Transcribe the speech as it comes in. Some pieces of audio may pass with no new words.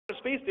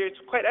space there, it's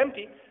quite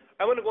empty.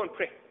 I want to go and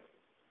pray.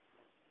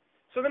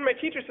 So then my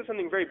teacher said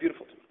something very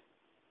beautiful to me.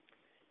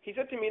 He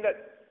said to me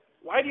that,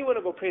 why do you want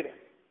to go pray there?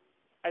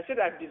 I said,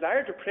 I've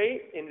desired to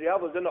pray in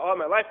Riyadh al-Jannah all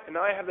my life, and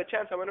now I have the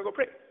chance, I want to go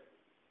pray.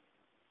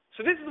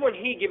 So this is when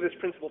he gave this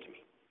principle to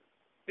me.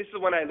 This is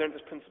when I learned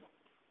this principle,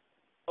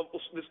 of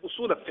this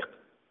usul of fiqh.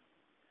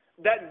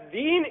 That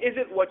deen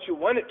isn't what you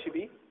want it to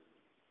be.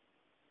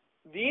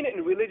 Deen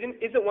and religion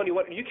isn't what you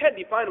want. You can't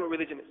define what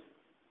religion is.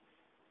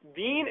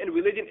 Deen and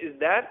religion is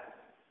that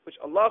which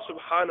Allah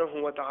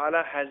subhanahu wa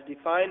ta'ala has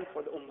defined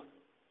for the ummah,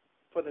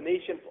 for the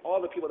nation, for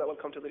all the people that will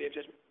come to the Day of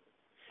Judgment.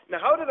 Now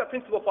how did that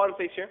principle fall in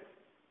place here?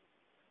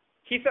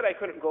 He said I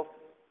couldn't go.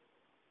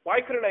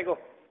 Why couldn't I go?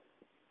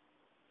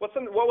 What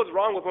was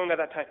wrong with going at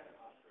that time?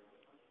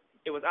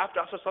 It was after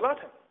Asr Salah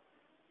time.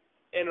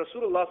 And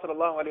Rasulullah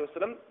sallallahu alayhi wa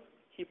sallam,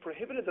 he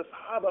prohibited the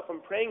Sahaba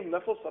from praying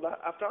Nafil Salah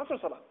after Asr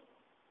Salah.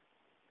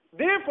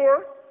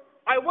 Therefore,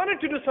 I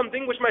wanted to do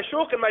something which my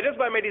shawq and my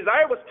jazba, my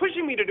desire was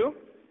pushing me to do,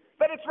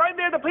 but it's right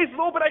there, the place is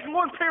open, I can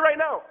go and pray right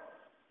now.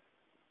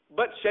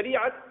 But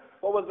Shari'at,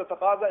 what was the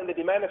taqaza and the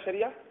demand of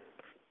Shari'ah?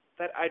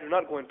 That I do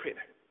not go and pray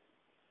there.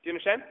 Do you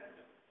understand?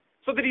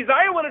 So the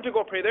desire wanted to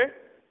go pray there,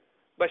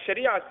 but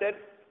Shari'ah said,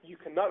 you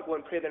cannot go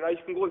and pray there. Now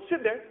you can go and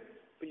sit there,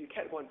 but you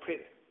can't go and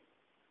pray there.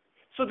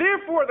 So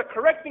therefore, the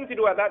correct thing to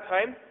do at that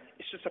time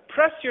is to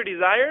suppress your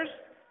desires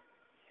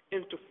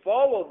and to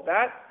follow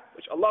that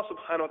which Allah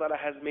subhanahu wa ta'ala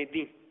has made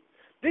deen.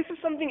 This is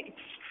something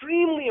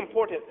extremely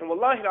important, and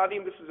wallahi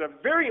al-azim, this is a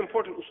very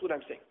important usul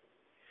I'm saying.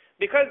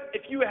 Because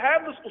if you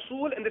have this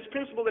usul and this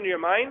principle in your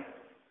mind,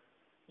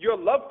 your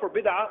love for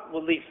bid'ah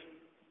will leave.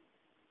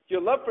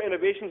 Your love for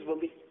innovations will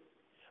leave.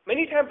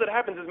 Many times what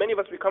happens is many of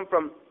us, we come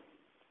from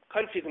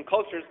countries and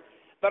cultures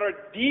that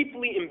are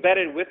deeply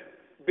embedded with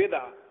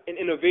bid'ah and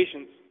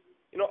innovations.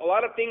 You know, a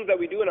lot of things that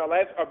we do in our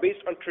lives are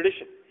based on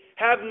tradition,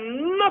 have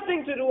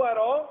nothing to do at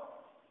all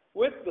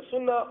with the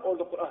Sunnah or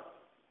the Quran.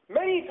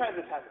 Many times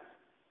this happens.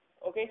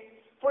 Okay?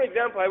 For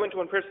example, I went to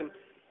one person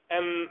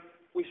and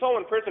we saw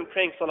one person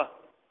praying Salah.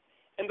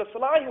 And the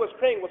Salah he was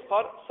praying was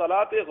called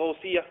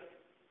Salat-e-Ghawsiyah.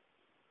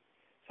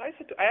 So I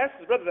asked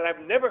his brother that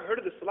I've never heard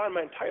of this Salah in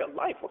my entire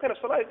life. What kind of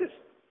Salah is this?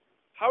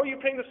 How are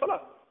you praying this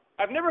Salah?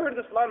 I've never heard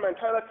of this Salah in my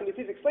entire life. Can you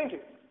please explain to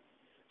me?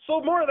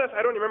 So more or less, I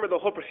don't remember the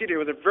whole procedure.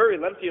 It was a very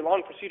lengthy,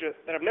 long procedure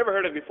that I've never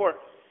heard of before.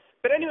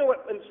 But anyway,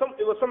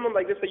 it was something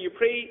like this, that you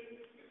pray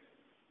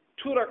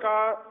 2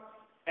 rak'ah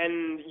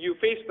and you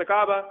face the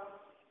Kaaba,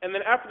 and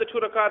then after the 2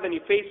 rak'ah, then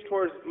you face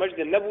towards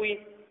Masjid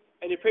al-Nabawi,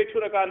 and you pray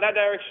 2 rak'ah in that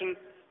direction.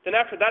 Then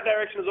after that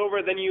direction is over,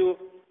 then you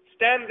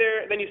stand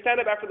there, then you stand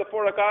up after the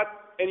 4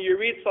 rak'ah, and you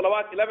read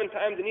salawat 11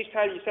 times, and each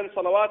time you send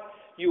salawat,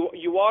 you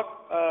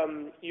walk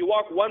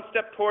 1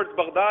 step towards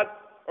Baghdad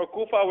or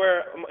Kufa,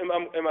 where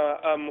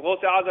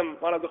Ghawth Azam,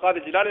 Imam Bukhari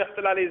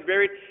is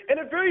buried, and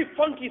a very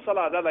funky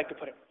salah, I'd like to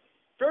put it.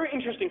 Very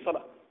interesting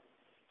salah.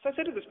 So I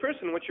said to this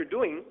person, what you're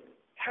doing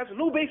has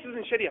no basis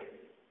in Sharia.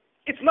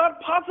 It's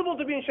not possible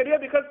to be in Sharia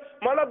because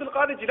Mawlana Abdul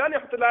Qadir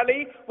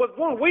Jilani was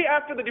born way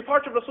after the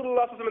departure of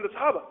Rasulullah and the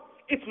Sahaba.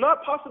 It's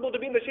not possible to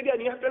be in the Sharia,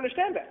 and you have to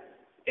understand that.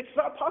 It's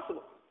not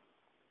possible.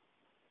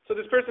 So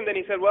this person then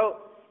he said,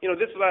 well, you know,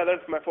 this is what I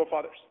learned from my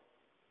forefathers.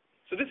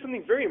 So this is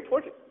something very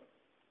important.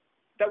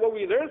 That what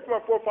we learned from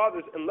our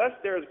forefathers, unless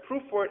there is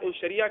proof for it in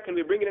Sharia, can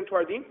we bring it into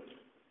our deen?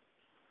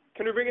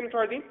 Can we bring it into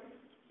our deen?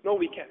 No,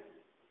 we can't.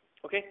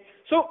 Okay?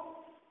 So,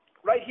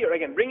 right here,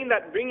 again, bringing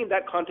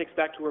that context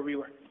back to where we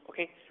were.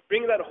 Okay?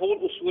 Bringing that whole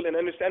usul and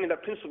understanding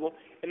that principle,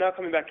 and now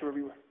coming back to where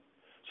we were.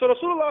 So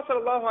Rasulullah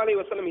sallallahu alayhi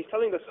wa sallam, he's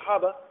telling the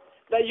Sahaba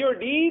that your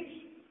deeds,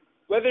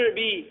 whether it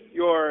be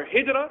your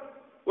hijrah,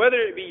 whether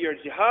it be your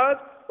jihad,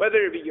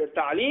 whether it be your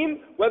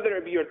ta'aleem, whether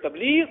it be your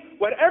tabligh,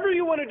 whatever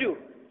you want to do,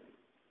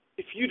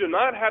 if you do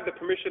not have the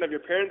permission of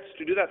your parents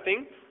to do that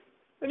thing,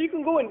 then you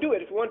can go and do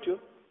it if you want to,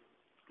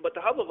 but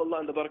the help of Allah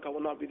and the barakah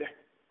will not be there.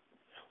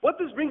 What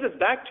this brings us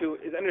back to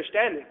is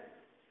understanding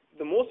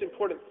the most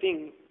important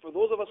thing for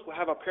those of us who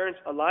have our parents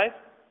alive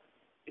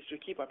is to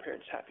keep our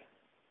parents happy,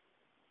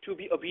 to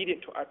be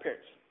obedient to our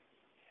parents.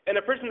 And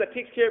a person that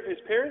takes care of his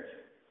parents,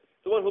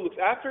 the one who looks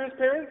after his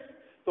parents,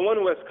 the one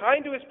who is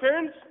kind to his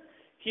parents,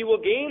 he will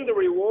gain the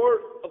reward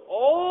of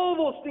all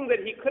those things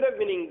that he could have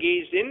been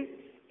engaged in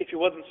if he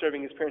wasn't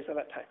serving his parents at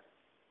that time.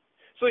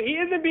 So he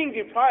isn't being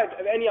deprived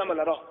of any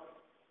amal at all.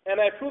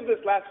 And I proved this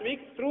last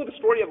week through the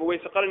story of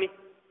Uwais al-Qarni,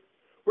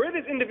 where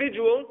this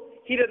individual,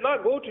 he did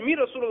not go to meet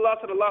Rasulullah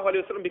sallallahu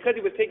alaihi wasallam because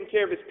he was taking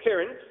care of his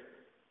parents.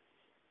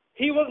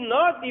 He was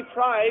not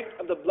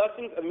deprived of the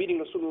blessings of meeting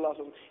Rasulullah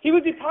sallallahu alaihi wasallam. He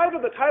was deprived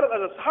of the title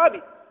as a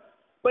sahabi,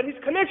 but his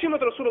connection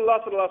with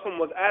Rasulullah sallallahu alaihi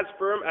wasallam was as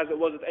firm as it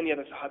was with any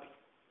other sahabi.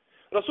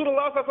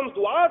 Rasulullah sallallahu alaihi wasallam's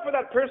dua for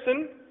that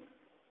person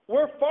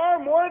were far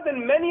more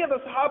than many of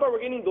the Sahaba were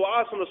getting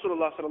du'as from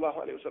Rasulullah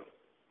sallallahu alaihi wasallam.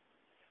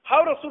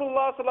 How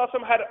Rasulullah sallallahu alaihi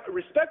wasallam had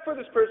respect for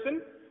this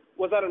person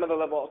was at another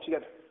level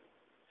altogether.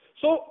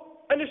 So,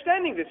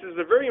 understanding this is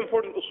a very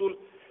important usul,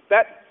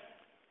 that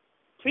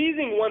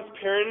pleasing one's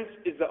parents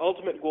is the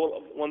ultimate goal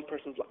of a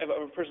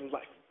person's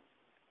life.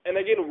 And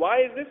again,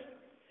 why is this?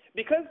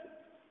 Because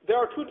there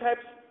are two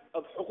types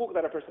of huquq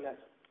that a person has.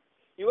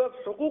 You have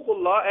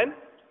huququllah and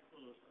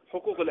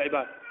huququl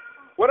ibad.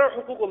 What are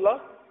huququllah?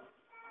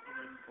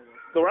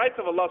 The rights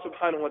of Allah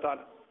subhanahu wa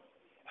ta'ala.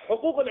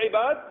 Huququl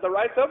ibad, the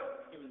rights of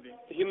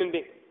the human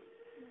being.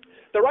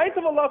 The rights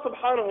of Allah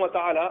subhanahu wa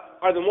ta'ala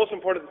are the most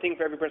important thing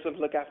for every person to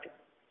look after.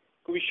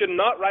 We should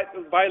not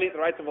violate the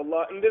rights of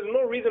Allah, and there's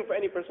no reason for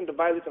any person to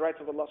violate the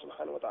rights of Allah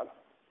subhanahu wa ta'ala.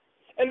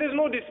 And there's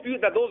no dispute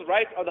that those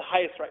rights are the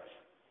highest rights.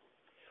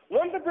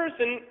 Once a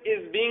person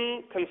is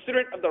being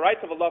considerate of the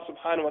rights of Allah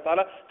subhanahu wa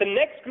ta'ala, the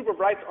next group of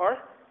rights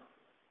are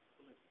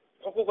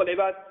huquq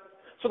al-ibad.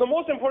 So the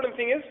most important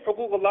thing is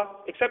huquq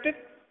Allah. Accepted?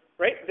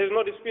 Right? There's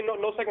no dispute,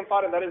 no second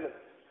thought, and that is it.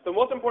 The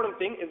most important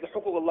thing is the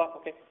huquq Allah.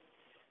 Okay.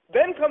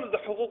 Then comes the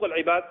huquq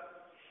al-ibad.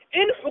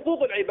 In huquq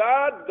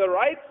al-ibad, the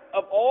rights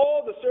of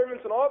all the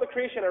servants and all the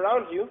creation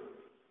around you,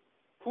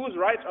 whose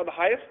rights are the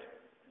highest?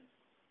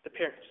 The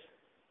parents.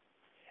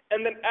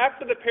 And then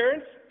after the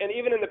parents, and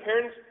even in the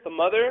parents, the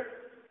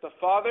mother, the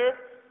father,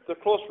 the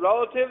close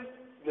relatives,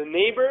 the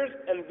neighbors,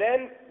 and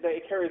then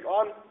it carries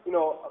on,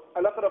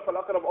 al-aqrab,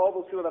 al-aqrab, all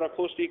those people that are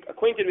closely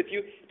acquainted with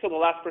you, till the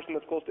last person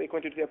that's closely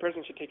acquainted with you. A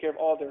person should take care of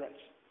all their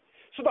rights.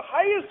 So the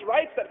highest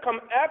rights that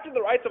come after the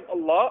rights of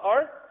Allah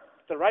are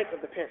the rights of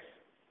the parents.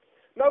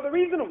 Now the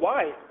reason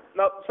why,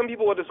 some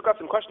people will discuss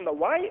and question that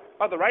why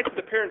are the rights of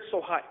the parents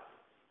so high?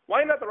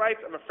 Why not the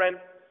rights of a friend?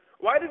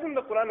 Why doesn't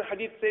the Quran and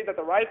Hadith say that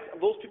the rights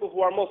of those people who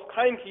are most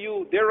kind to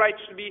you, their rights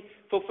should be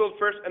fulfilled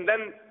first, and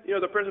then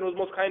the person who's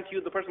most kind to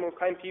you, the person most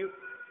kind to you?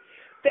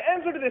 The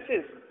answer to this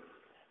is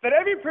that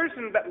every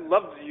person that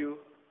loves you,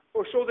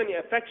 or shows any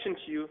affection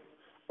to you,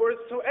 or is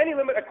to any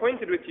limit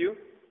acquainted with you,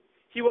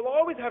 he will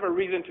always have a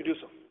reason to do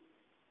so.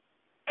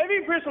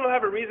 Every person will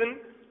have a reason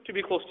to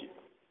be close to you.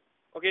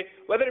 Okay?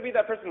 Whether it be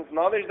that person's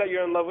knowledge that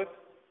you're in love with,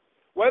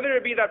 whether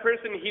it be that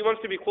person, he wants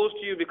to be close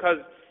to you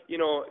because,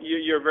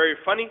 you're very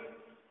funny,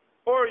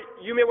 or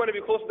you may want to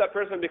be close to that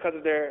person because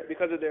of their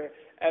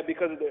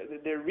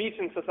reach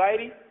in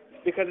society,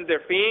 because of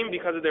their fame,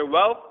 because of their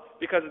wealth,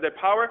 because of their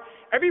power.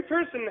 Every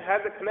person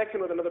has a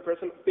connection with another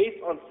person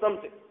based on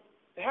something.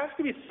 There has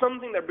to be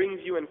something that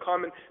brings you in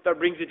common, that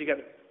brings you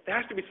together. There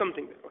has to be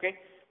something there, okay?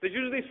 There's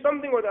usually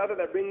something or the other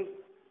that brings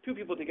two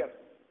people together.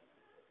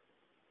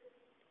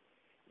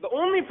 The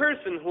only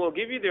person who will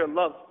give you their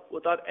love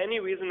without any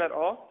reason at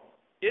all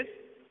is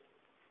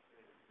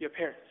your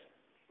parents.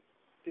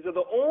 These are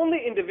the only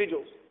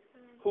individuals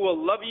who will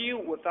love you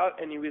without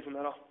any reason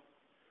at all.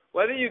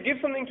 Whether you give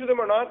something to them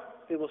or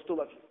not, they will still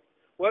love you.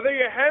 Whether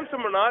you're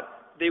handsome or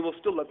not, they will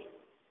still love you.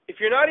 If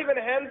you're not even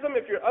handsome,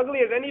 if you're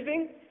ugly as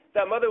anything,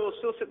 that mother will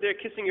still sit there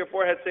kissing your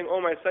forehead saying, "Oh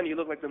my son, you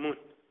look like the moon."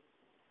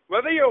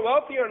 Whether you're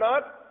wealthy or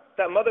not,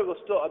 that mother will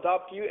still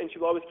adopt you and she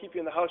will always keep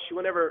you in the house. She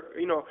will never,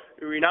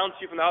 renounce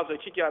you from the house or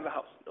kick you out of the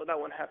house. No, that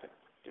won't happen.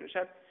 Do you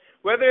understand?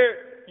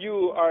 Whether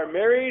you are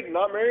married,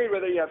 not married,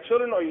 whether you have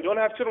children or you don't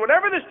have children,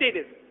 whatever the state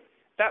is,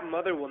 that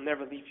mother will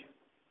never leave you.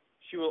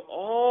 She will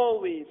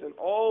always and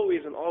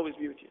always and always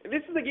be with you. And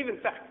this is a given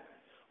fact.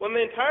 When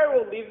the entire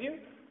world leaves you,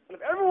 and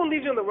if everyone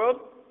leaves you in the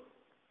world,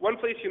 one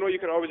place you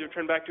can always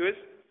return back to is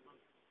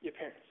your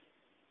parents.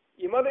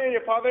 Your mother and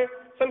your father,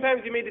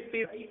 sometimes you may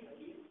displease